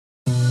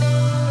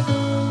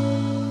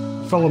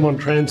Followmont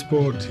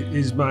Transport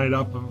is made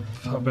up of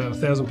about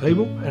 1,000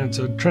 people, and it's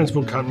a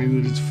transport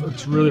company that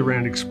it's really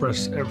around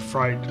express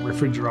freight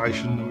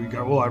refrigeration. We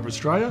go all over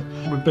Australia.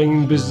 We've been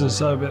in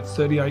business over about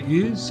 38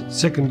 years.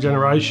 Second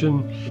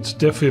generation. It's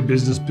definitely a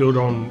business built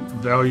on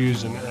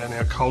values and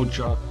our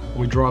culture.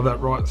 We drive that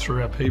right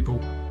through our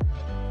people.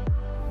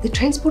 The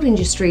transport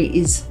industry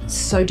is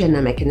so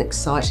dynamic and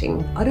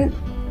exciting. I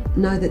don't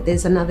know that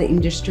there's another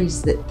industry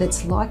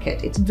that's like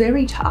it. It's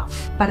very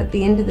tough, but at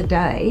the end of the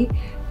day,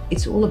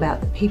 it's all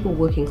about the people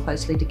working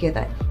closely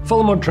together.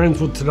 Followmont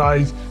Transport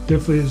today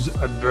definitely is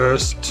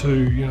adverse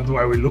to the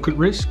way we look at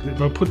risk.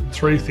 If I put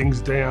three things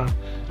down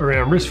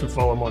around risk for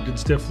Followmont,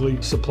 it's definitely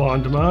supply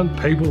and demand,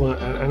 people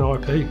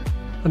and IP.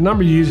 A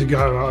number of years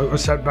ago, I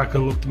sat back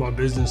and looked at my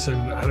business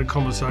and had a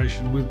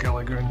conversation with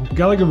Gallagher. And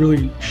Gallagher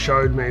really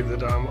showed me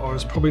that I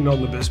was probably not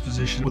in the best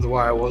position with the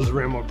way I was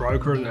around my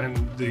broker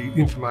and the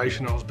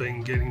information I was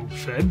getting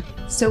fed.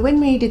 So when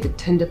we did the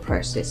tender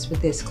process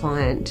with this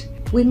client,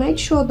 we made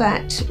sure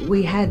that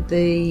we had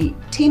the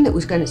team that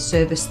was going to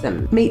service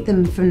them, meet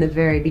them from the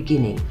very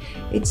beginning.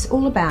 It's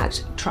all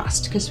about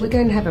trust, because we're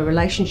going to have a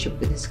relationship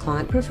with this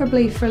client,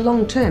 preferably for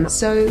long term.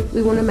 So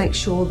we want to make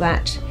sure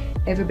that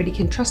everybody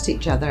can trust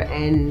each other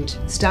and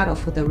start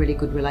off with a really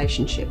good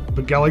relationship.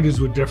 But Gallagher's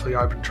were definitely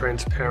open,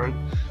 transparent,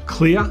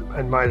 clear,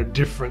 and made a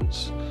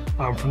difference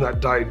from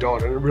that day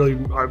dot. And it really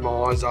opened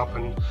my eyes up,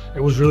 and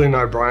it was really a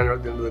no-brainer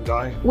at the end of the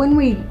day. When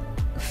we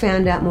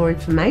found out more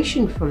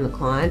information from the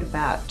client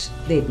about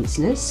their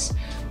business,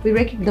 we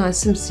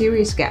recognised some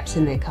serious gaps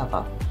in their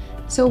cover.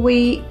 So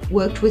we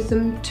worked with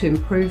them to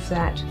improve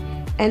that,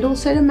 and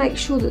also to make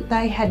sure that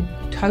they had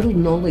total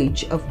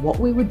knowledge of what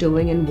we were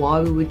doing and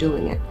why we were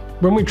doing it.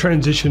 When we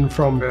transitioned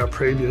from our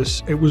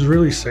previous, it was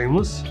really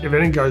seamless. If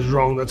anything goes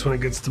wrong, that's when it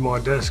gets to my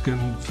desk.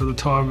 And for the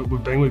time that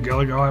we've been with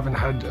Gallagher, I haven't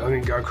had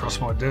anything go across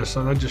my desk.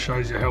 So that just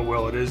shows you how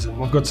well it is.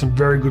 And I've got some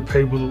very good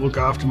people that look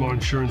after my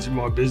insurance in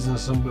my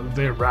business, and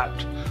they're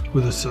wrapped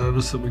with the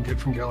service that we get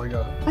from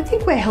Gallagher. I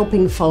think we're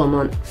helping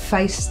Followmont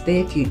face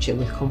their future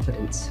with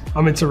confidence.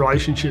 It's a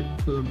relationship,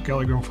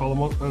 Gallagher and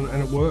Followmont,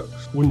 and it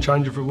works. Wouldn't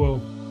change it for the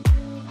world.